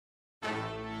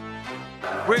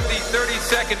With the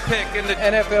 32nd pick in the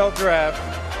NFL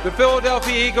Draft, the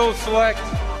Philadelphia Eagles select.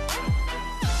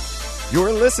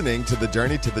 You're listening to the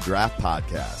Journey to the Draft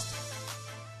podcast.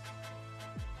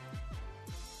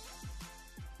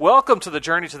 Welcome to the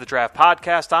Journey to the Draft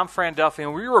podcast. I'm Fran Duffy,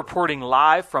 and we're reporting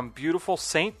live from beautiful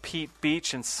St. Pete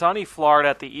Beach in sunny Florida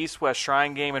at the East-West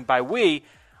Shrine Game. And by we,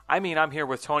 I mean I'm here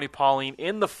with Tony Pauline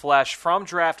in the flesh from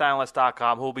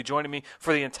DraftAnalyst.com, who will be joining me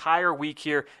for the entire week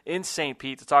here in St.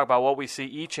 Pete to talk about what we see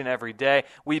each and every day.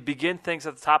 We begin things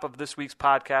at the top of this week's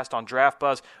podcast on Draft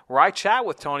Buzz, where I chat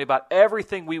with Tony about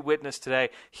everything we witnessed today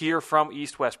here from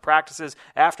East-West practices.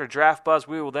 After Draft Buzz,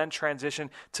 we will then transition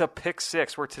to Pick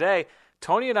 6, where today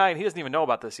Tony and I, and he doesn't even know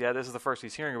about this yet, this is the first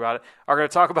he's hearing about it, are going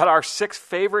to talk about our 6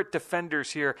 favorite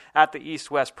defenders here at the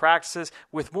East-West practices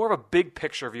with more of a big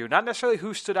picture view. Not necessarily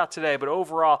who stood out today, but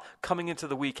overall, coming into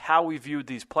the week, how we viewed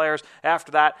these players.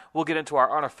 After that, we'll get into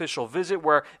our unofficial visit,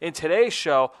 where in today's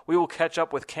show, we will catch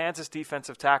up with Kansas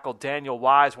defensive tackle Daniel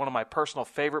Wise, one of my personal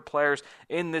favorite players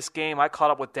in this game. I caught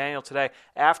up with Daniel today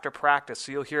after practice,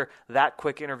 so you'll hear that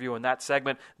quick interview in that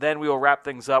segment. Then we will wrap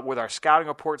things up with our scouting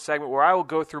report segment, where I will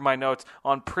go through my notes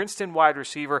on Princeton wide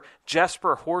receiver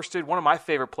Jesper Horsted, one of my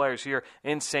favorite players here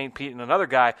in St. Pete, and another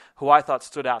guy who I thought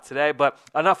stood out today. But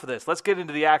enough of this. Let's get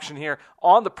into the action here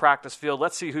on the practice field.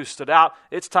 Let's see who stood out.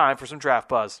 It's time for some Draft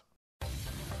Buzz.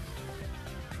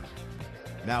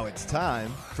 Now it's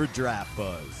time for Draft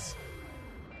Buzz.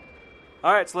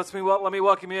 All right, so let me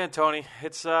welcome you in, Tony.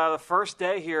 It's the first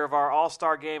day here of our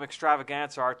All-Star Game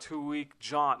extravaganza, our 2-week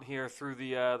jaunt here through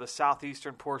the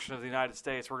southeastern portion of the United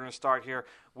States. We're going to start here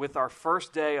with our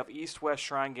first day of East-West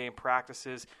Shrine Game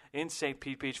practices in St.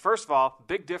 Pete Beach. First of all,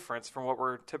 big difference from what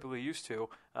we're typically used to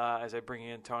as I bring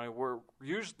you in, Tony. We're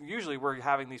usually we're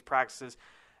having these practices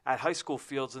at high school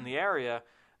fields in the area.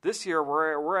 This year,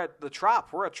 we're at the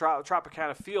Trop. We're at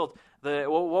Tropicana Field.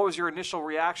 What was your initial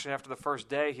reaction after the first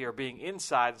day here, being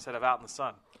inside instead of out in the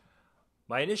sun?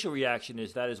 My initial reaction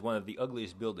is that is one of the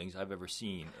ugliest buildings I've ever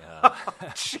seen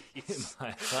in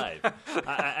my life.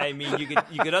 I mean,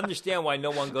 you could understand why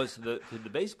no one goes to the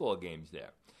baseball games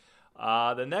there.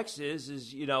 The next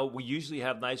is we usually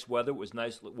have nice weather. It was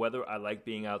nice weather. I like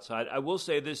being outside. I will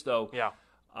say this though. Yeah.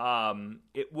 I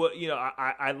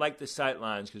like the sight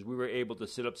lines because we were able to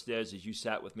sit upstairs as you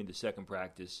sat with me the second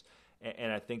practice,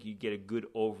 and I think you get a good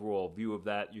overall view of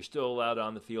that. You're still allowed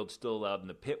on the field, still allowed in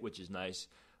the pit, which is nice.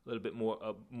 A little bit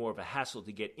more of a hassle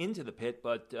to get into the pit,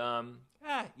 but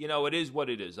it is what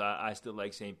it is. I still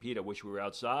like St. Pete. I wish we were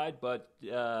outside, but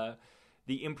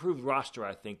the improved roster,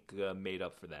 I think, made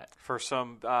up for that. For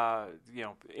some,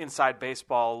 inside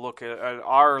baseball look at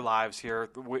our lives here,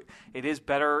 it is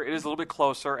better. It is a little bit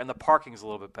closer, and the parking is a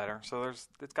little bit better. So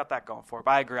it's got that going for it.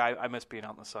 But I agree. I miss being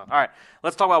out in the sun. All right,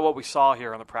 let's talk about what we saw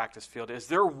here on the practice field. Is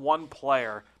there one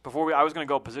player I was going to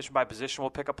go position by position. We'll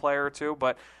pick a player or two,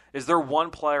 but is there one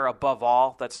player above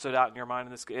all that stood out in your mind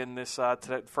in this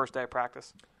today, first day of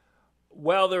practice?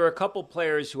 Well, there are a couple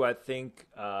players who I think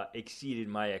exceeded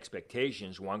my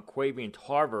expectations. One, Quavian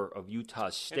Tarver of Utah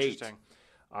State. Interesting.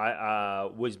 I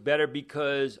was better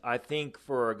because I think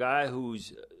for a guy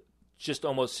who's just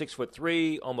almost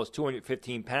 6'3", almost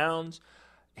 215 pounds,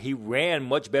 he ran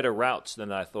much better routes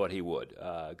than I thought he would.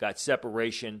 Got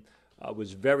separation.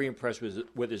 Was very impressed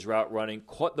with his route running.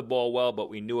 Caught the ball well, but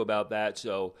we knew about that.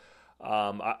 So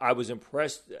I was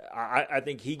impressed. I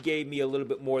think he gave me a little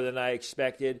bit more than I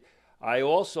expected. I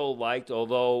also liked,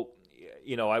 although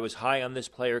I was high on this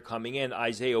player coming in,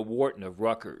 Isaiah Wharton of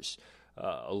Rutgers.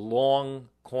 A long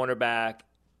cornerback,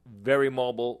 very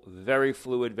mobile, very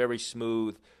fluid, very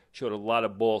smooth. Showed a lot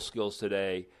of ball skills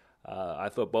today. I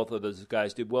thought both of those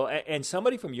guys did well. And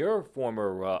somebody from your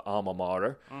former alma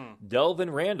mater, Delvin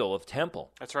Randall of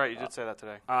Temple. That's right. You did say that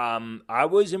today. I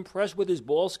was impressed with his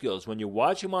ball skills. When you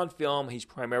watch him on film, he's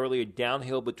primarily a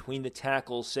downhill between the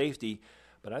tackles safety.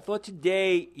 But I thought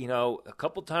today, a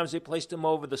couple times they placed him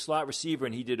over the slot receiver,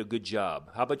 and he did a good job.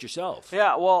 How about yourself?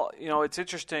 Yeah, well, it's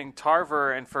interesting.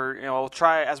 Tarver, and we'll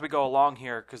try as we go along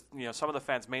here because, some of the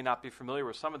fans may not be familiar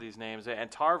with some of these names. And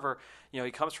Tarver,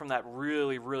 he comes from that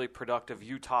really, really productive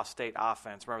Utah State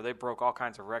offense. Remember, they broke all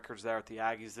kinds of records there at the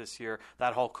Aggies this year.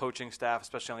 That whole coaching staff,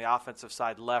 especially on the offensive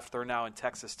side, left. They're now in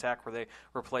Texas Tech where they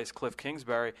replaced Cliff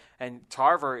Kingsbury. And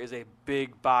Tarver is a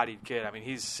big-bodied kid. I mean,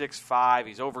 he's 6'5",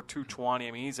 he's over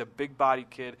 220. I mean, he's a big-bodied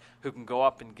kid who can go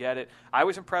up and get it. I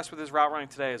was impressed with his route running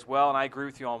today as well, and I agree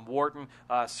with you on Wharton.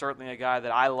 Certainly a guy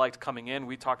that I liked coming in.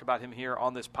 We talked about him here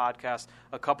on this podcast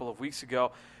a couple of weeks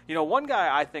ago. One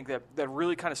guy I think that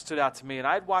really kind of stood out to me, and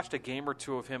I had watched a game or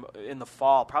two of him in the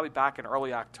fall, probably back in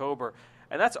early October,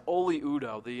 and that's Oli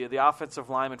Udoh, the offensive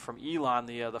lineman from Elon,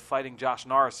 the Fighting Josh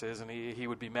Norris is, and he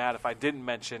would be mad if I didn't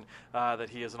mention that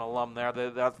he is an alum there.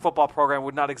 The football program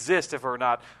would not exist if it were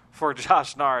not for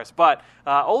Josh Norris. But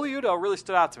Oli Udoh really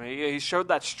stood out to me. He showed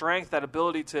that strength, that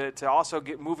ability to also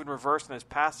move in reverse in his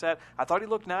pass set. I thought he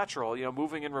looked natural,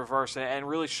 moving in reverse, and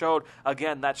really showed,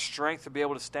 again, that strength to be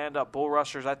able to stand up bull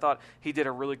rushers. I thought he did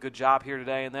a really good job here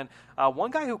today. And then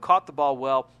one guy who caught the ball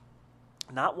well,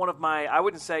 I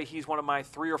wouldn't say he's one of my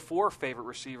 3 or 4 favorite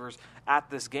receivers at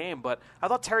this game, but I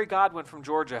thought Terry Godwin from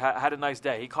Georgia had a nice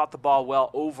day. He caught the ball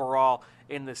well overall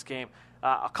in this game.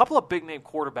 A couple of big-name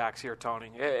quarterbacks here,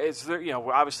 Tony.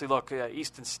 Obviously, look,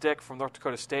 Easton Stick from North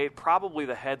Dakota State, probably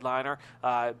the headliner.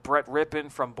 Brett Rippon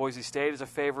from Boise State is a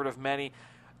favorite of many.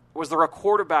 Was there a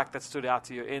quarterback that stood out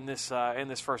to you in this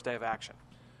first day of action?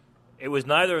 It was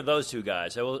neither of those two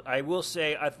guys. I will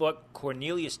say I thought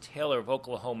Cornelius Taylor of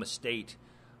Oklahoma State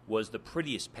was the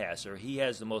prettiest passer. He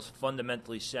has the most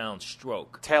fundamentally sound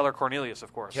stroke. Taylor Cornelius,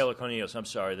 of course. Taylor Cornelius, I'm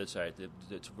sorry. That's right.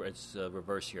 It's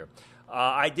reverse here.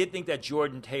 I did think that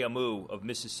Jordan Teamu of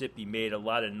Mississippi made a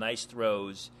lot of nice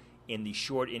throws in the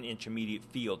short and intermediate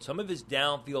field. Some of his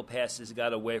downfield passes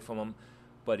got away from him,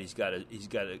 but he's got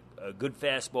a good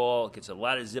fastball, gets a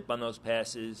lot of zip on those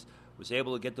passes, was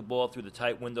able to get the ball through the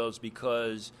tight windows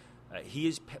because he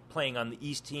is playing on the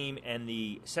East team, and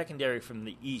the secondary from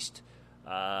the East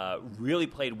really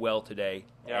played well today.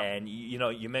 Yeah. And,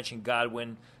 you mentioned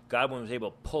Godwin. Godwin was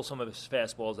able to pull some of his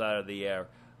fastballs out of the air.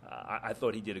 I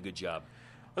thought he did a good job.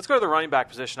 Let's go to the running back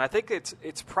position. I think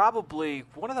it's probably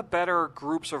one of the better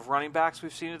groups of running backs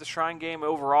we've seen at the Shrine Game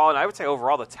overall, and I would say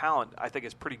overall the talent I think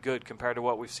is pretty good compared to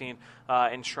what we've seen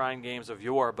in Shrine Games of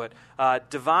yore. But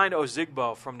Devine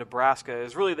Ozigbo from Nebraska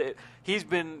is really he's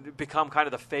become kind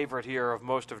of the favorite here of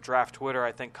most of draft Twitter,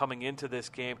 I think, coming into this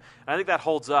game. And I think that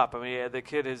holds up. I mean, the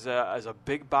kid is a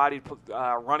big-bodied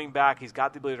running back. He's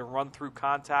got the ability to run through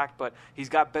contact, but he's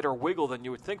got better wiggle than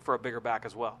you would think for a bigger back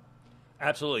as well.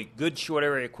 Absolutely. Good short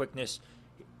area quickness.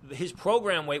 His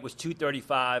program weight was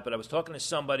 235, but I was talking to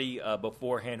somebody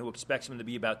beforehand who expects him to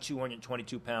be about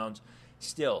 222 pounds.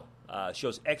 Still,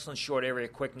 shows excellent short area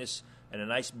quickness and a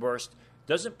nice burst.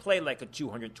 Doesn't play like a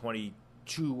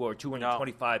 222 or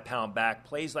 225-pound back.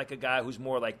 Plays like a guy who's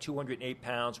more like 208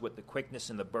 pounds with the quickness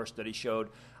and the burst that he showed.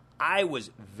 I was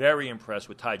very impressed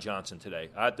with Ty Johnson today.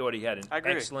 I thought he had an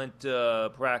excellent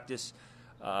practice.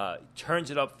 Turns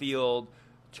it upfield.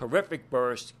 Terrific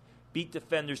burst, beat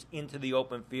defenders into the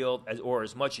open field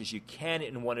as much as you can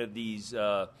in one of these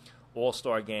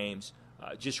all-star games.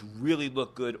 Just really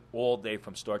looked good all day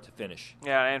from start to finish.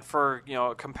 Yeah, and for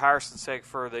comparison's sake,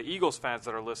 for the Eagles fans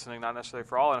that are listening, not necessarily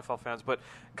for all NFL fans, but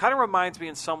kind of reminds me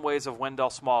in some ways of Wendell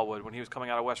Smallwood when he was coming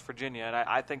out of West Virginia. And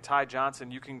I think Ty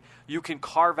Johnson, you can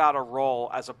carve out a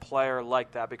role as a player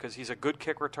like that because he's a good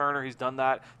kick returner. He's done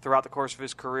that throughout the course of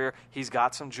his career. He's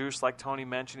got some juice, like Tony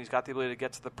mentioned. He's got the ability to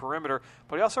get to the perimeter,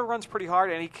 but he also runs pretty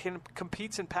hard, and he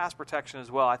competes in pass protection as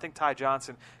well. I think Ty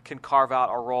Johnson can carve out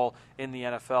a role in the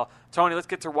NFL. Tony, let's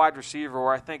get to wide receiver,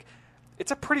 where I think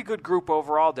it's a pretty good group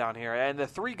overall down here. And the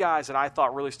 3 guys that I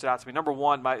thought really stood out to me, number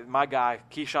one, my guy,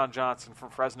 Keyshawn Johnson from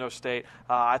Fresno State.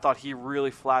 I thought he really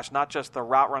flashed not just the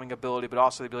route running ability, but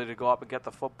also the ability to go up and get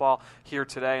the football here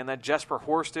today. And then Jesper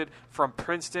Horsted from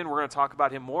Princeton. We're going to talk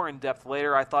about him more in depth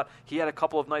later. I thought he had a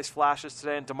couple of nice flashes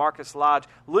today. And DeMarcus Lodge,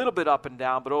 a little bit up and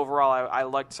down, but overall I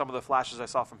liked some of the flashes I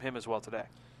saw from him as well today.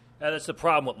 That's the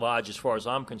problem with Lodge as far as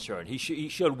I'm concerned. He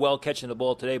showed well catching the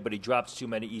ball today, but he drops too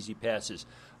many easy passes.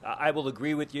 I will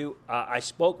agree with you. I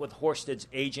spoke with Horsted's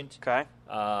agent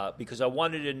because I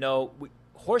wanted to know.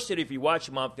 Horsted, if you watch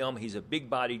him on film, he's a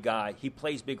big-bodied guy. He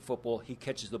plays big football. He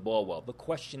catches the ball well. The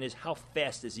question is, how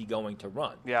fast is he going to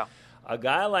run? Yeah. A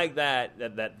guy like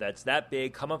that's that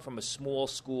big, coming from a small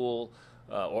school,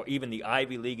 or even the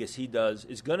Ivy League as he does,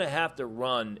 is going to have to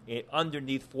run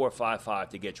underneath 4.55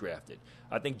 to get drafted.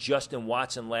 I think Justin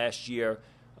Watson last year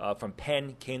from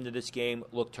Penn came to this game,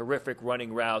 looked terrific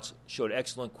running routes, showed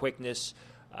excellent quickness,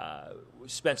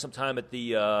 spent some time at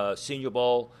the Senior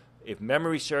Bowl. If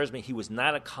memory serves me, he was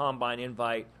not a combine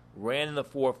invite, ran in the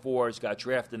 4.4s, got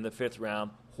drafted in the 5th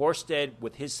round. Horsted,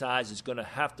 with his size, is going to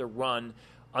have to run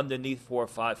underneath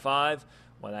 4.55.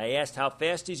 When I asked how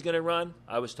fast he's going to run,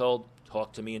 I was told,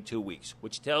 talk to me in 2 weeks,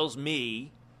 which tells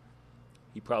me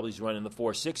He probably is running the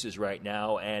 4.6s right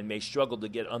now and may struggle to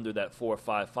get under that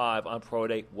 4.55 on Pro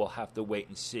Day. We'll have to wait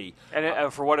and see.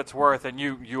 And for what it's worth, and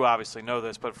you obviously know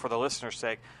this, but for the listeners'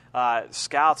 sake,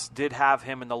 scouts did have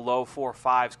him in the low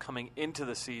 4.5s coming into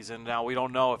the season. Now, we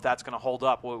don't know if that's going to hold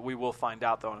up. We will find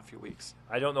out, though, in a few weeks.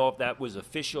 I don't know if that was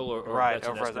official or right, if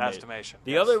that's or an estimation.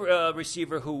 The other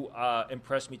receiver who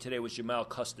impressed me today was Jamal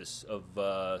Custis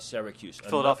of Syracuse.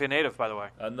 Philadelphia native, by the way.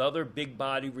 Another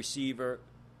big-body receiver,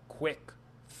 quick,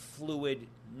 fluid,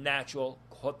 natural,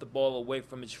 caught the ball away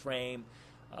from his frame,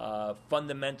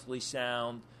 fundamentally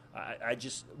sound. I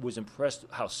just was impressed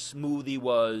how smooth he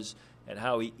was and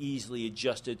how he easily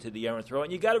adjusted to the errant throw.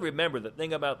 And you got to remember, the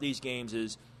thing about these games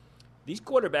is these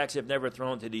quarterbacks have never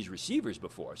thrown to these receivers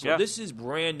before. So this is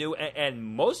brand new, and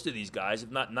most of these guys, if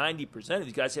not 90% of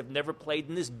these guys, have never played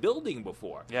in this building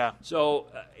before. Yeah. So,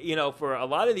 for a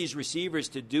lot of these receivers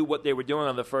to do what they were doing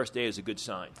on the first day is a good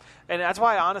sign. And that's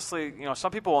why, honestly,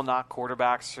 some people will knock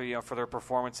quarterbacks for their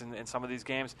performance in some of these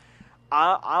games.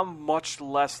 I'm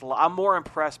more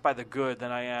impressed by the good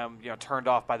than I am, turned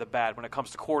off by the bad when it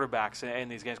comes to quarterbacks in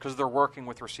these games, because they're working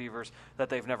with receivers that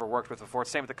they've never worked with before.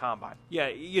 Same with the combine. Yeah,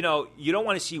 you don't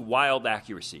want to see wild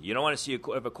accuracy. You don't want to see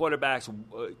if a quarterback's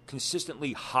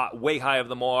consistently way high of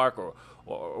the mark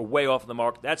or way off the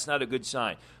mark. That's not a good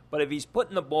sign. But if he's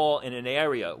putting the ball in an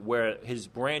area where his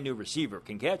brand new receiver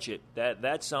can catch it,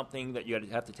 that's something that you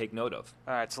have to take note of.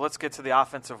 All right, so let's get to the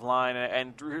offensive line.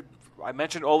 And I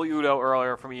mentioned Oli Udoh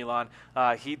earlier from Elon.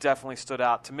 He definitely stood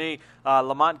out to me.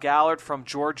 Lamont Gallard from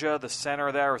Georgia, the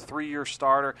center there, a 3-year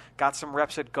starter, got some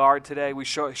reps at guard today. We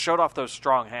showed off those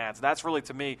strong hands. That's really,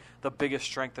 to me, the biggest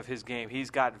strength of his game. He's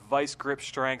got vice grip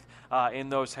strength in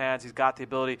those hands. He's got the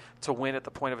ability to win at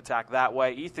the point of attack that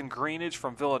way. Ethan Greenidge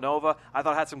from Villanova, I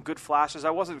thought had some good flashes.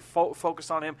 I wasn't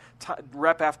focused on him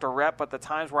rep after rep, but the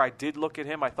times where I did look at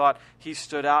him, I thought he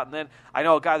stood out. And then I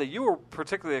know a guy that you were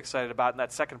particularly excited about in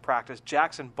that second practice,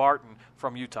 Jackson Barton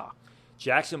from Utah.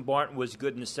 Jackson Barton was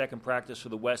good in the second practice for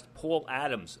the West. Paul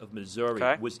Adams of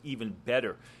Missouri was even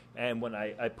better. And when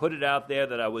I put it out there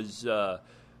that I was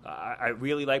I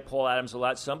really like Paul Adams a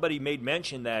lot, somebody made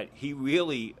mention that he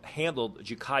really handled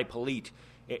Ja'Kai Polite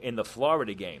in the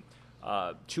Florida game.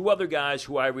 Two other guys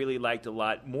who I really liked a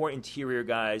lot, more interior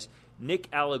guys, Nick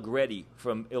Allegretti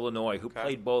from Illinois, who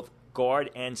played both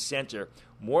guard and center.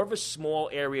 More of a small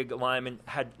area lineman,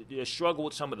 had struggled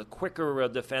with some of the quicker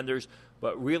defenders,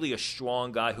 but really a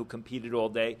strong guy who competed all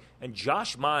day. And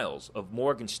Josh Miles of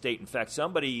Morgan State. In fact,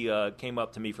 somebody came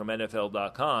up to me from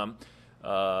NFL.com,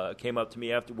 came up to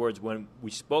me afterwards when we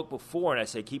spoke before, and I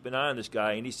said, keep an eye on this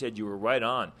guy, and he said, you were right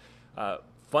on.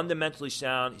 Fundamentally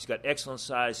sound. He's got excellent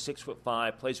size,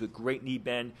 6'5", plays with great knee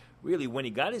bend. Really, when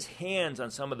he got his hands on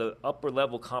some of the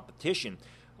upper-level competition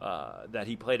that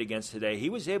he played against today, he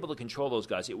was able to control those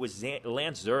guys. It was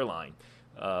Lance Zierlein,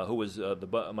 who was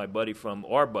my buddy from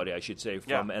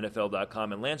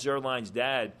NFL.com. And Lance Zierlein's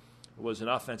dad was an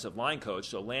offensive line coach,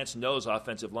 so Lance knows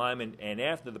offensive linemen. And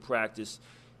after the practice,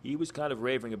 he was kind of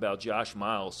raving about Josh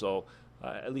Miles. So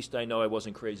at least I know I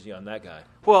wasn't crazy on that guy.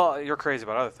 Well, you're crazy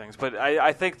about other things, but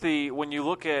I think when you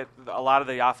look at a lot of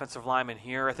the offensive linemen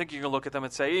here, I think you can look at them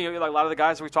and say, like a lot of the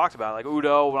guys that we talked about, like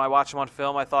Udoh, when I watched him on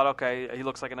film, I thought, okay, he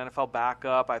looks like an NFL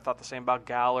backup. I thought the same about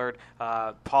Gallard.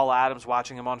 Paul Adams,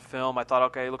 watching him on film, I thought,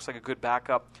 okay, he looks like a good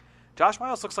backup. Josh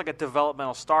Miles looks like a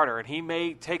developmental starter, and he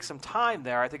may take some time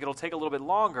there. I think it'll take a little bit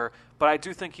longer, but I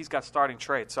do think he's got starting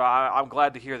traits. So I'm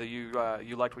glad to hear that you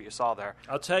liked what you saw there.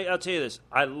 I'll tell you this.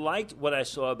 I liked what I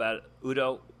saw about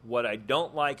Udoh. What I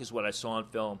don't like is what I saw on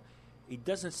film. He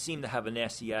doesn't seem to have a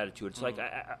nasty attitude. It's like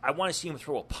I want to see him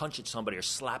throw a punch at somebody or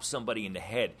slap somebody in the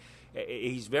head.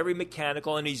 He's very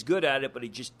mechanical, and he's good at it, but he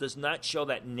just does not show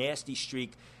that nasty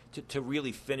streak to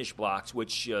really finish blocks,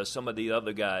 which some of the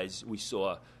other guys we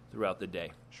saw throughout the day.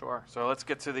 Sure. So let's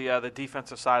get to the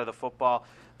defensive side of the football.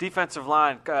 Defensive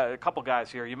line, a couple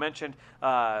guys here. You mentioned,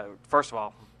 first of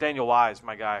all, Daniel Wise,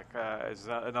 my guy, is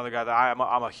another guy that I'm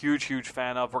a huge, huge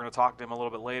fan of. We're going to talk to him a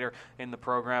little bit later in the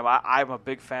program. I'm a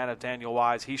big fan of Daniel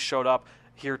Wise. He showed up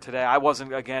here today. I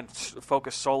wasn't, again,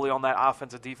 focused solely on that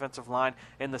offensive defensive line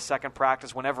in the second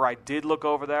practice. Whenever I did look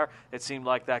over there, it seemed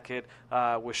like that kid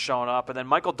was showing up. And then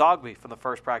Michael Dogby from the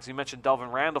first practice. You mentioned Delvin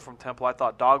Randall from Temple. I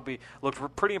thought Dogby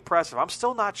looked pretty impressive. I'm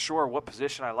still not sure what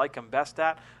position I like him best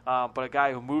at, but a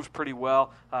guy who moves pretty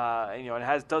well,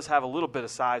 and does have a little bit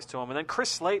of size to him. And then Chris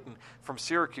Slayton from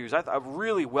Syracuse, a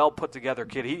really well put together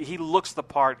kid. He looks the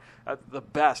part the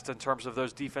best in terms of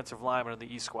those defensive linemen in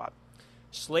the E squad.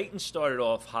 Slayton started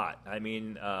off hot. I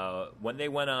mean, when they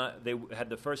went on, they had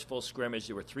the first full scrimmage.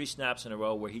 There were 3 snaps in a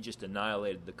row where he just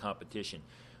annihilated the competition.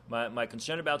 My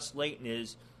concern about Slayton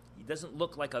is He doesn't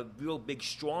look like a real big,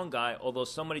 strong guy, although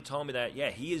somebody told me that,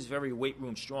 he is very weight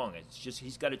room strong. It's just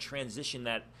he's got to transition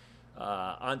that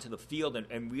onto the field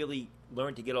and really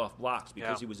learn to get off blocks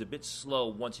because he was a bit slow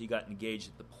once he got engaged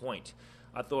at the point.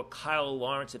 I thought Kyle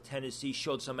Lawrence of Tennessee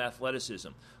showed some athleticism.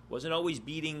 Wasn't always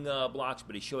beating blocks,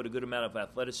 but he showed a good amount of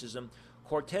athleticism.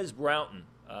 Cortez Broughton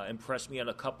impressed me on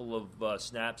a couple of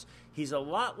snaps. He's a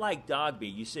lot like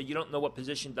Dogby. You said you don't know what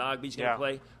position Dogby's going to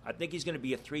play. I think he's going to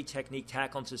be a 3-technique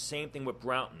tackle. It's the same thing with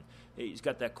Broughton. He's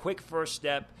got that quick first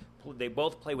step. They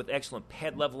both play with excellent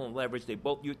pad level and leverage. They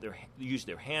both use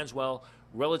their hands well,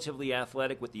 relatively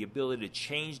athletic with the ability to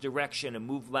change direction and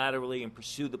move laterally and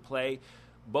pursue the play.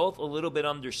 Both a little bit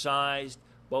undersized.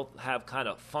 Both have kind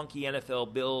of funky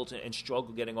NFL builds and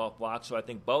struggle getting off blocks. So I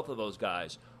think both of those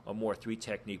guys are more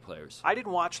 3-technique players. I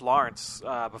didn't watch Lawrence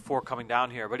before coming down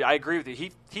here, but I agree with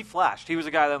you. He flashed. He was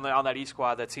a guy on that E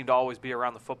squad that seemed to always be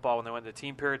around the football when they went to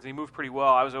team periods, and he moved pretty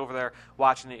well. I was over there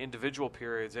watching the individual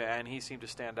periods, and he seemed to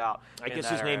stand out. I guess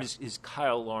his name is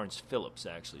Kyle Lawrence Phillips,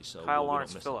 actually. So Kyle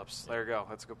Lawrence Phillips. There you go.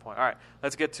 That's a good point. All right,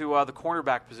 let's get to the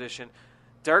cornerback position.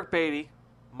 Derek Beatty,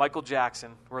 Michael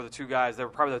Jackson were the two guys. They were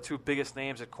probably the two biggest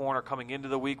names at corner coming into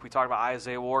the week. We talked about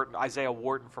Isaiah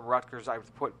Wharton from Rutgers. I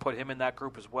put him in that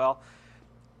group as well.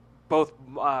 Both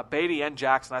Beatty and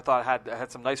Jackson, I thought,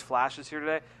 had some nice flashes here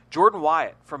today. Jordan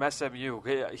Wyatt from SMU,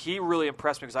 he really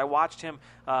impressed me because I watched him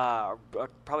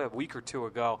probably a week or two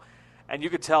ago, and you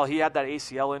could tell he had that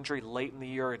ACL injury late in the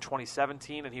year in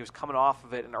 2017, and he was coming off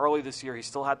of it. And early this year, he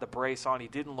still had the brace on. He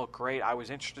didn't look great. I was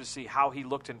interested to see how he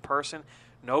looked in person.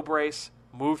 No brace.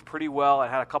 Moved pretty well and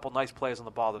had a couple nice plays on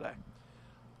the ball today.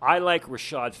 I like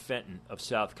Rashad Fenton of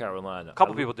South Carolina. A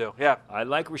couple people do, yeah. I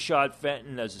like Rashad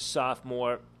Fenton as a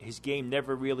sophomore. His game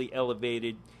never really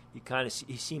elevated.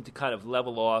 He seemed to kind of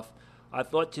level off. I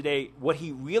thought today what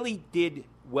he really did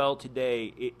well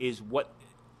today is what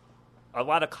a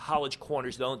lot of college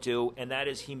corners don't do, and that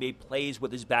is he made plays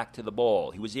with his back to the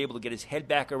ball. He was able to get his head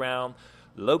back around,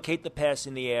 locate the pass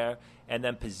in the air, and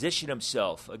then position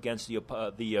himself against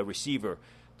the receiver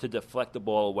to deflect the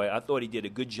ball away. I thought he did a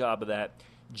good job of that.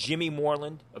 Jimmy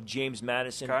Moreland of James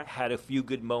Madison had a few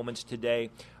good moments today.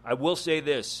 I will say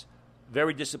this,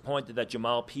 very disappointed that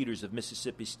Jamal Peters of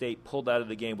Mississippi State pulled out of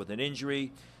the game with an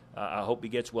injury. I hope he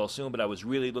gets well soon, but I was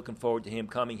really looking forward to him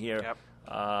coming here. Yep.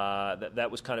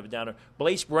 That was kind of a downer.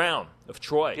 Blaise Brown of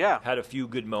Troy had a few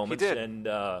good moments. He did.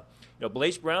 And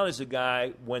Blaise Brown is a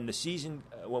guy, when the season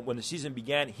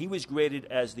began, he was graded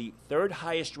as the third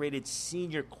highest rated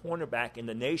senior cornerback in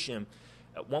the nation.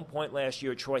 At one point last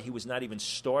year at Troy, he was not even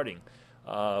starting.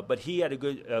 But he had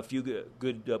a few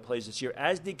good plays this year,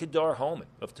 as did Kadar Homan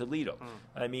of Toledo.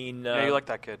 I mean, you like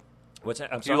that kid. What's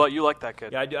that? I'm sorry? You like that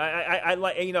kid. Yeah, I do. I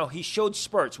like. He showed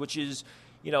spurts, which is,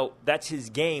 that's his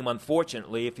game.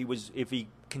 Unfortunately, if he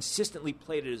consistently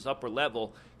played at his upper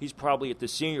level, he's probably at the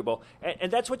Senior Bowl, and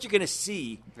that's what you're going to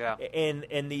see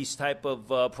in these type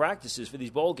of practices for these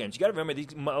bowl games. You got to remember,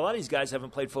 a lot of these guys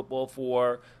haven't played football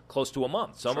for close to a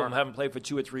month. Some of them haven't played for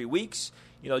 2 or 3 weeks.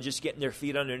 Just getting their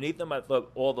feet underneath them. I thought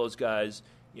all those guys,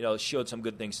 showed some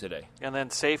good things today. And then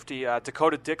safety,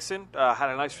 Dakota Dixon had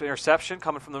a nice interception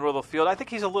coming from the middle of the field. I think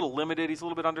he's a little limited. He's a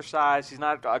little bit undersized. He's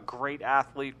not a great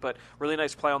athlete, but really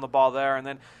nice play on the ball there. And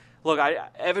then, look,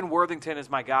 Evan Worthington is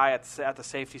my guy at the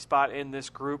safety spot in this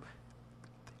group.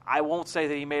 I won't say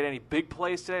that he made any big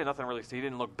plays today. Nothing really. He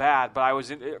didn't look bad, but I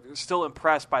was still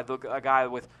impressed by a guy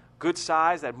with good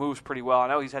size that moves pretty well. I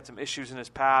know he's had some issues in his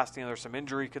past. There's some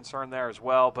injury concern there as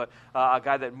well, but a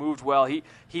guy that moved well. He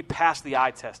passed the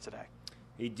eye test today.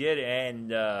 He did,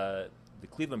 and the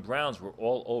Cleveland Browns were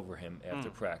all over him after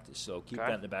practice. So keep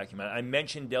that in the back of your mind. I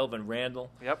mentioned Delvin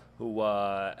Randall, who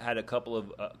had a couple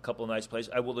of nice plays.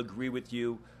 I will agree with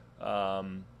you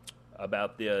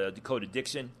about the Dakota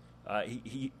Dixon.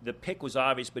 The pick was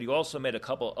obvious, but he also made a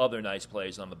couple other nice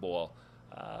plays on the ball.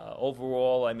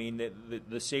 Overall, I mean,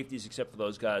 the safeties, except for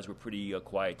those guys, were pretty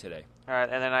quiet today. All right,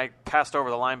 and then I passed over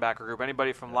the linebacker group.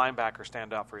 Anybody from linebacker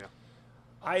stand out for you?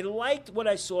 I liked what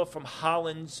I saw from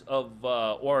Hollins of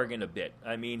Oregon a bit.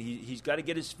 I mean, he's got to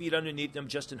get his feet underneath him,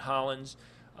 Justin Hollins,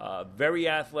 very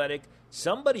athletic.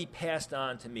 Somebody passed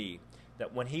on to me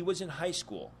that when he was in high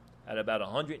school, at about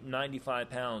 195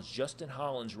 pounds, Justin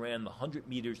Hollins ran the 100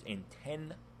 meters in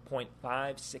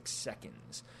 10.56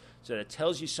 seconds. So that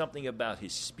tells you something about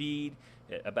his speed,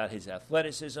 about his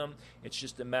athleticism. It's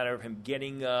just a matter of him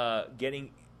getting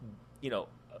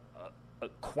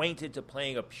acquainted to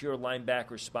playing a pure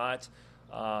linebacker spot.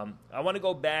 I want to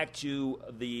go back to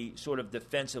the sort of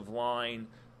defensive line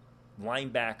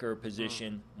linebacker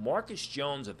position. Marcus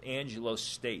Jones of Angelo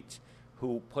State,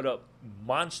 who put up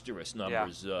monstrous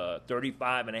numbers,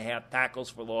 35.5 tackles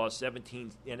for loss,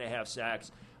 17.5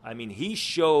 sacks. I mean, he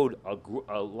showed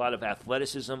a lot of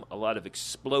athleticism, a lot of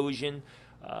explosion.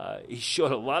 He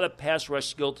showed a lot of pass rush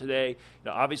skill today.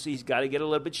 Now, obviously, he's got to get a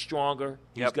little bit stronger.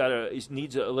 He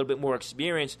needs a little bit more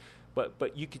experience.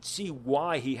 But you could see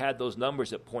why he had those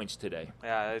numbers at points today.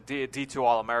 Yeah, D2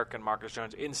 All-American Marcus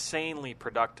Jones, insanely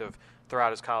productive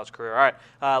throughout his college career. All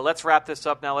right, let's wrap this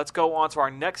up now. Let's go on to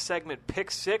our next segment, Pick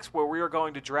 6, where we are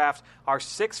going to draft our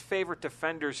 6 favorite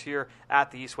defenders here at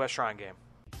the East-West Shrine game.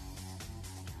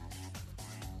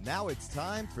 Now it's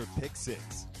time for Pick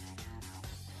 6.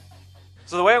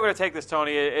 So the way I'm going to take this,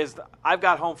 Tony, is I've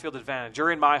got home field advantage.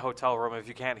 You're in my hotel room if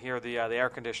you can't hear the air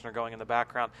conditioner going in the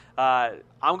background.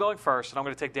 I'm going first, and I'm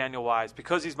going to take Daniel Wise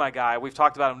because he's my guy. We've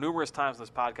talked about him numerous times in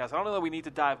this podcast. I don't know that we need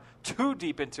to dive too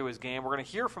deep into his game. We're going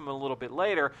to hear from him a little bit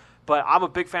later, but I'm a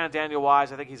big fan of Daniel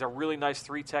Wise. I think he's a really nice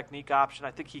 3-technique option.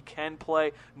 I think he can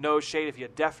play nose shade if you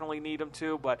definitely need him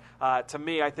to, but to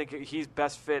me, I think he's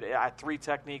best fit at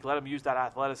 3-technique. Let him use that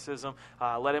athleticism.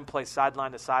 Let him play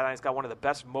sideline to sideline. He's got one of the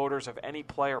best motors of any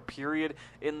player, period,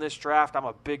 in this draft. I'm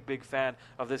a big fan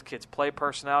of this kid's play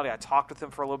personality. I talked with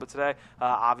him for a little bit today,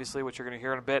 obviously, which you're going to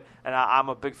hear in a bit, and I'm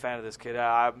a big fan of this kid.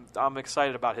 I'm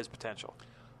excited about his potential.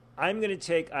 I'm going to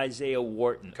take Isaiah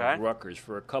Wharton of Rutgers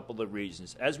for a couple of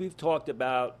reasons. As we've talked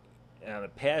about on a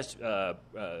past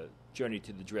Journey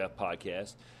to the Draft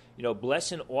podcast,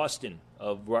 Blesson Austin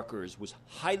of Rutgers was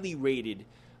highly rated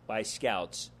by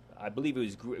scouts. I believe he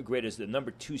was great as the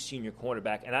number 2 senior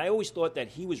cornerback, and I always thought that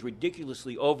he was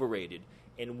ridiculously overrated,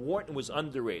 and Wharton was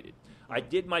underrated. I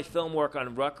did my film work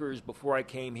on Rutgers before I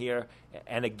came here,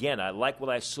 and again, I like what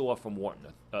I saw from Wharton.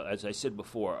 As I said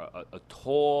before, a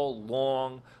tall,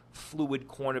 long, fluid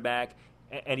cornerback,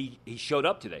 and he showed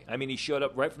up today. I mean, he showed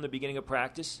up right from the beginning of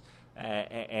practice,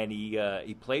 and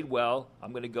he played well.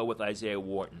 I'm going to go with Isaiah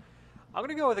Wharton. I'm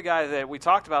going to go with a guy that we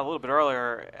talked about a little bit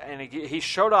earlier, and he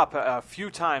showed up a few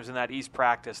times in that East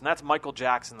practice, and that's Michael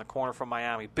Jackson, the corner from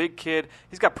Miami. Big kid.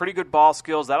 He's got pretty good ball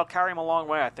skills. That'll carry him a long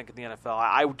way, I think, in the NFL.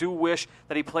 I do wish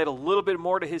that he played a little bit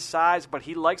more to his size, but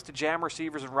he likes to jam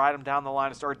receivers and ride them down the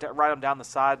line, or ride them down the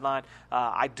sideline.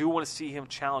 I do want to see him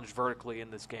challenged vertically in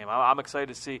this game. I'm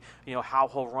excited to see how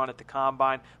he'll run at the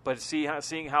combine, but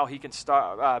seeing how he can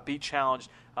be challenged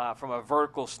from a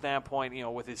vertical standpoint,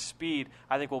 with his speed,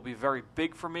 I think will be very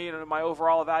big for me in my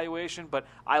overall evaluation, but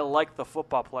I like the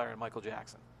football player in Michael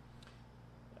Jackson.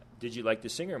 Did you like the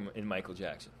singer in Michael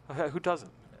Jackson? Who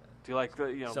doesn't? Do you like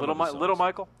Little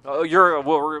Michael?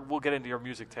 Oh, we'll get into your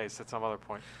music taste at some other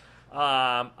point.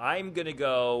 I'm going to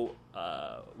go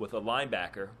with a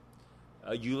linebacker,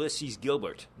 Ulysses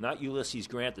Gilbert, not Ulysses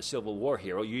Grant, the Civil War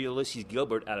hero, Ulysses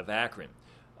Gilbert out of Akron.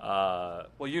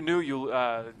 Well, you knew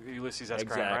Ulysses S.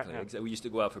 Grant, right? Exactly. We used to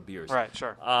go out for beers. Right,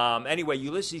 sure. Anyway,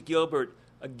 Ulysses Gilbert,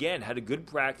 again, had a good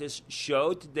practice,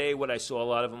 showed today what I saw a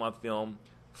lot of him on film,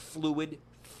 fluid,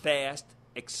 fast,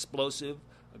 explosive,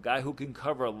 a guy who can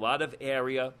cover a lot of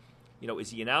area.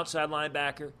 Is he an outside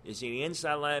linebacker? Is he an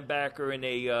inside linebacker in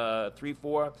a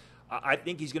 3-4? I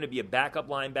think he's going to be a backup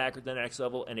linebacker at the next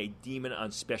level and a demon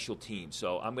on special teams.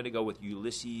 So I'm going to go with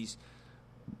Ulysses,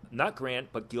 not Grant,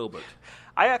 but Gilbert.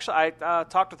 I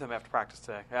talked with him after practice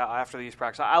today, after the East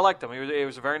practice. I liked him. He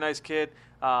was a very nice kid.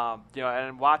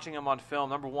 And watching him on film,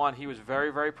 number one, he was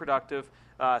very, very productive.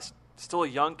 Still a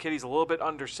young kid. He's a little bit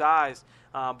undersized.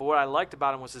 But what I liked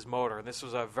about him was his motor. And this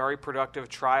was a very productive,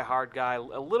 try-hard guy, a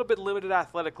little bit limited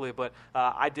athletically, but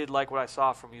I did like what I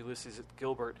saw from Ulysses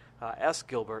Gilbert, S.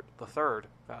 Gilbert III,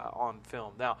 on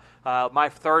film. Now, my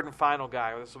third and final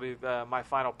guy, this will be my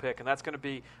final pick, and that's going to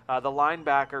be the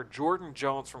linebacker Jordan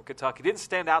Jones from Kentucky. Didn't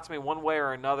stand out to me one way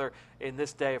or another in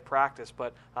this day of practice,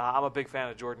 but I'm a big fan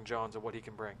of Jordan Jones and what he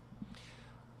can bring.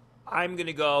 I'm going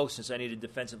to go, since I need a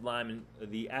defensive lineman,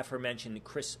 the aforementioned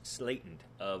Chris Slayton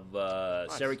of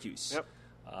nice. Syracuse. Yep.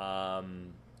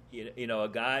 A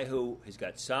guy who has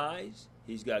got size,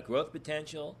 he's got growth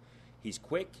potential, he's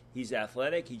quick, he's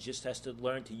athletic, he just has to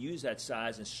learn to use that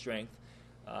size and strength.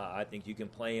 I think you can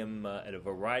play him at a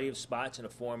variety of spots in a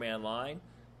 4-man line.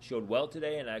 Showed well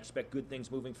today, and I expect good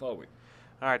things moving forward.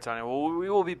 All right, Tony. Well, we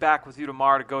will be back with you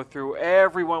tomorrow to go through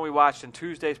everyone we watched in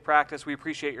Tuesday's practice. We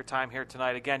appreciate your time here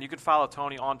tonight. Again, you can follow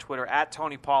Tony on Twitter at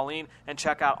Tony Pauline and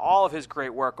check out all of his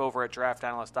great work over at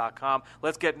draftanalyst.com.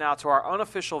 Let's get now to our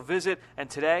unofficial visit,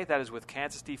 and today that is with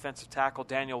Kansas defensive tackle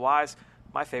Daniel Wise,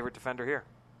 my favorite defender here.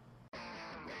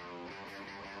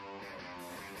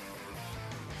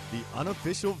 The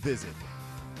unofficial visit.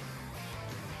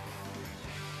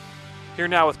 Here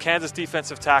now with Kansas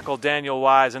defensive tackle Daniel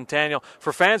Wise. And Daniel,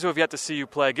 for fans who have yet to see you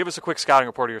play, give us a quick scouting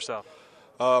report of yourself.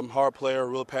 Hard player,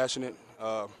 real passionate,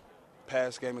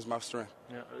 Pass game is my strength.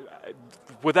 Yeah,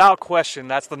 without question,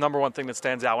 that's the number one thing that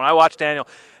stands out. When I watch Daniel,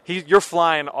 you're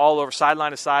flying all over,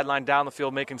 sideline to sideline, down the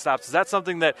field, making stops. Is that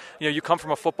something that you come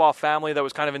from a football family that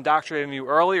was kind of indoctrinating you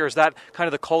early, or is that kind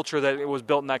of the culture that it was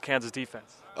built in that Kansas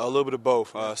defense? A little bit of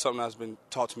both. Something that's been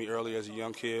taught to me early as a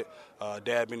young kid.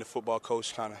 Dad being the football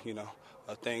coach, kind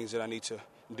of things that I need to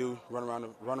do, run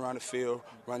around the field,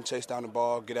 chase down the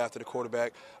ball, get after the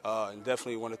quarterback, and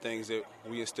definitely one of the things that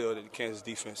we instilled in the Kansas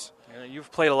defense.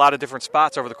 You've played a lot of different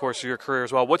spots over the course of your career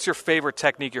as well. What's your favorite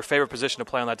technique, your favorite position to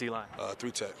play on that D-line?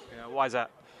 3-tech. Why is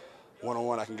that?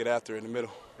 One-on-one, I can get after in the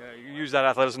middle. You use that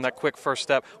athleticism, that quick first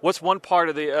step. What's one part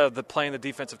of the playing the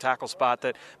defensive tackle spot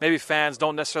that maybe fans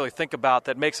don't necessarily think about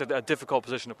that makes it a difficult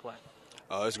position to play?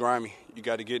 It's grimy. You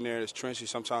got to get in there. It's trenchy.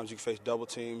 Sometimes you can face double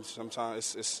teams.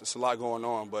 Sometimes it's a lot going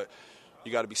on, but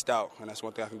you got to be stout, and that's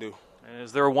one thing I can do. And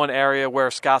is there one area where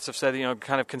scouts have said,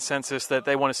 kind of consensus that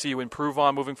they want to see you improve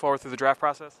on moving forward through the draft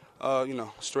process?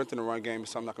 Strength in the run game is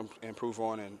something I can improve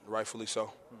on, and rightfully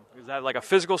so. Is that like a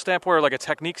physical standpoint or like a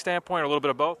technique standpoint or a little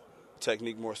bit of both?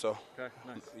 Technique more so. Okay,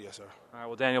 nice. Yes, sir. All right,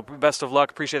 well, Daniel, best of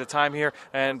luck. Appreciate the time here,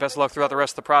 and best of luck throughout the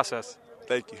rest of the process.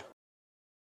 Thank you.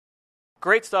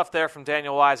 Great stuff there from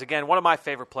Daniel Wise. Again, one of my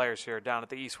favorite players here down at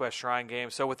the East-West Shrine game.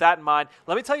 So with that in mind,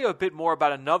 let me tell you a bit more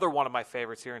about another one of my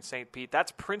favorites here in St. Pete.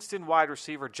 That's Princeton wide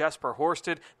receiver Jesper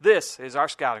Horsted. This is our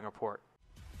scouting report.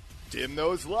 Dim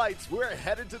those lights. We're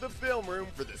headed to the film room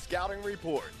for the scouting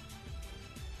report.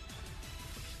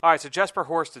 All right, so Jesper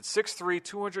Horsted, 6'3",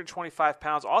 225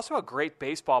 pounds, also a great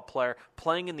baseball player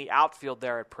playing in the outfield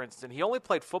there at Princeton. He only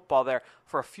played football there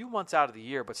for a few months out of the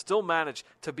year, but still managed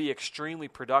to be extremely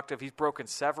productive. He's broken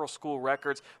several school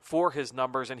records for his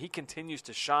numbers, and he continues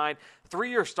to shine.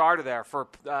 3-year starter there for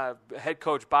head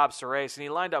coach Bob Surace, and he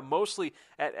lined up mostly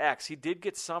at X. He did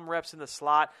get some reps in the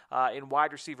slot in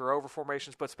wide receiver over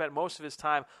formations, but spent most of his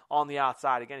time on the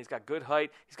outside. Again, he's got good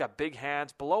height. He's got big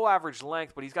hands, below average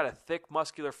length, but he's got a thick,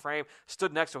 muscular frame.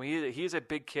 Stood next to him. He's a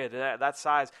big kid. That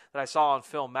size that I saw on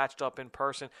film matched up in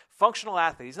person. Functional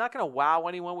athlete. He's not going to wow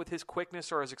anyone with his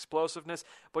quickness or his explosiveness,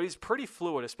 but he's pretty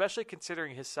fluid, especially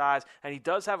considering his size, and he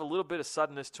does have a little bit of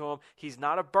suddenness to him. He's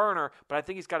not a burner, but I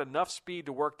think he's got enough speed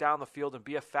to work down the field and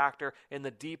be a factor in the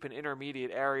deep and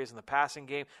intermediate areas in the passing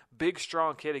game. Big,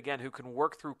 strong kid, again, who can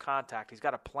work through contact. He's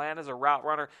got a plan as a route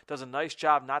runner, does a nice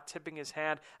job not tipping his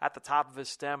hand at the top of his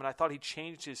stem, and I thought he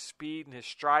changed his speed and his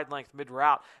stride length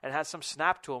mid-route and has some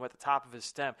snap to him at the top of his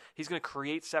stem. He's going to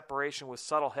create separation with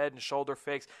subtle head and shoulder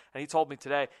fakes, and he told me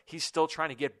today he's still trying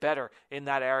to get better in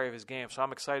that area of his game. So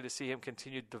I'm excited to see him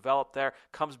continue to develop there.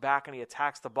 Comes back and he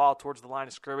attacks the ball towards the line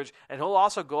of scrimmage, and he'll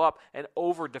also go up and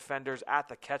over defenders at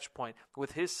the catch point.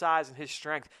 With his size and his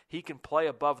strength, he can play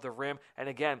above the rim, and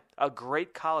again, a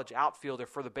great college outfielder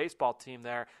for the baseball team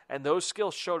there, and those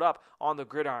skills showed up on the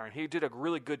gridiron. He did a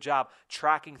really good job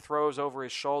tracking throws over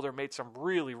his shoulder, made some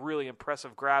really, really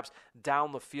impressive grabs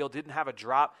down the field, didn't have a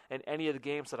drop in any of the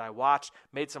games that I watched,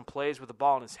 made some plays with the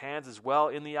ball in his hands as well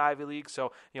in the Ivy League.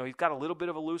 So, he's got a little bit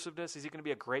of elusiveness. Is he going to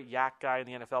be a great yak guy in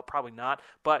the NFL? Probably not,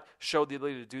 but showed the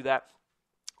ability to do that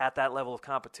at that level of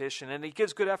competition. And he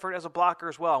gives good effort as a blocker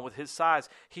as well. And with his size,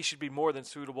 he should be more than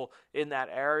suitable in that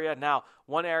area. Now,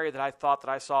 one area that I thought that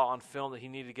I saw on film that he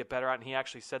needed to get better at, and he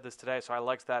actually said this today, so I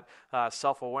liked that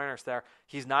self-awareness there.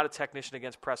 He's not a technician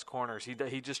against press corners.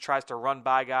 He just tries to run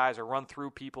by guys or run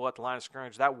through people at the line of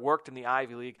scrimmage. That worked in the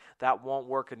Ivy League. That won't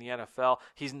work in the NFL.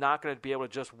 He's not going to be able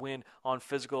to just win on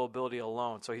physical ability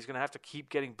alone. So he's going to have to keep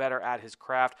getting better at his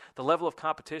craft. The level of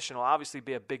competition will obviously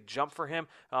be a big jump for him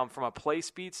from a play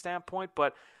speed standpoint,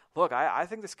 but look, I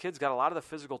think this kid's got a lot of the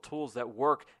physical tools that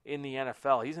work in the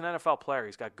NFL. He's an NFL player.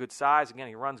 He's got good size. Again,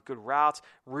 he runs good routes,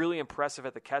 really impressive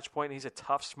at the catch point. He's a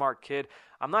tough, smart kid.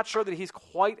 I'm not sure that he's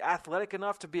quite athletic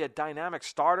enough to be a dynamic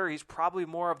starter. He's probably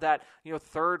more of that,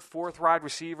 third, fourth wide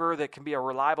receiver that can be a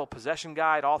reliable possession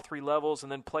guy at all three levels and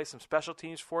then play some special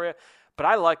teams for you. But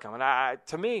I like him, and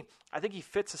to me, I think he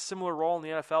fits a similar role in the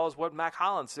NFL as what Mac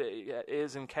Hollins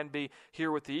is and can be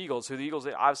here with the Eagles, who the Eagles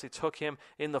obviously took him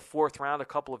in the 4th round a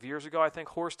couple of years ago. I think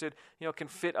Horsted, can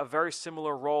fit a very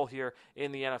similar role here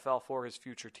in the NFL for his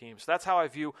future team. So that's how I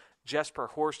view Jesper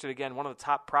Horsted, again, one of the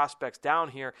top prospects down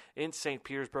here in St.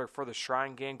 Petersburg for the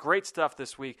Shrine game. Great stuff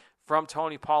this week from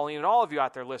Tony Pauline and all of you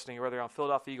out there listening, whether you're on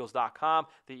PhiladelphiaEagles.com,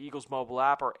 the Eagles mobile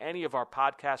app, or any of our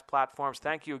podcast platforms.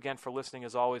 Thank you again for listening,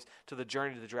 as always, to the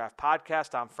Journey to the Draft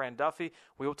podcast. I'm Fran Duffy.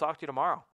 We will talk to you tomorrow.